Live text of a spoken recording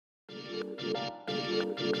Well,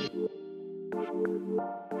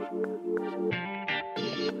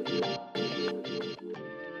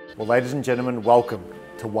 ladies and gentlemen, welcome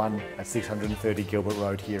to 1 at 630 Gilbert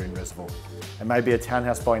Road here in Reservoir. It may be a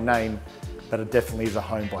townhouse by name, but it definitely is a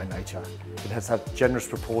home by nature. It has had generous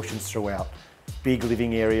proportions throughout. Big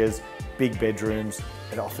living areas, big bedrooms.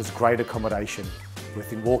 It offers great accommodation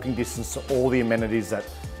within walking distance to all the amenities that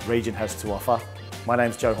Regent has to offer. My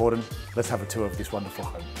name's Joe Horton. Let's have a tour of this wonderful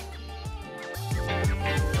home.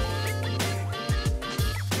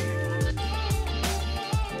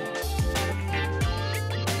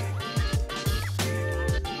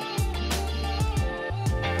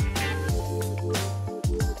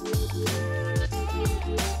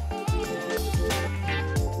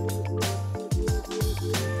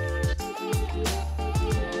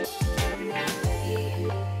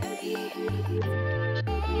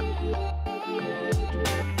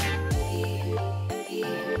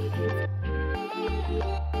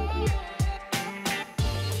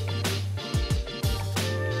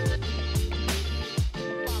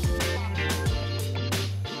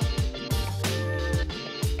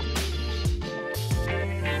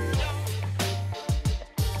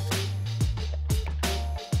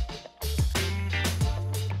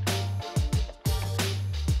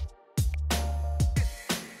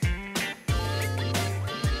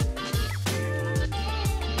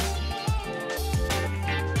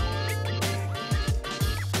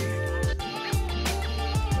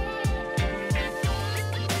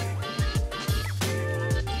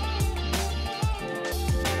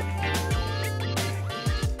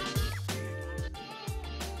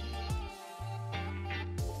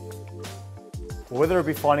 Whether it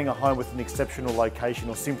be finding a home with an exceptional location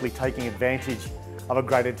or simply taking advantage of a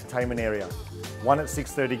great entertainment area, 1 at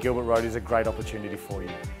 630 Gilbert Road is a great opportunity for you.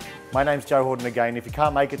 My name's Joe Horton again. If you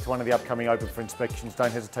can't make it to one of the upcoming open for inspections,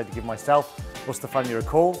 don't hesitate to give myself or Stefania a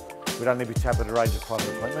call. We'd only be happy to arrange a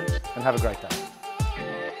private appointment, and have a great day.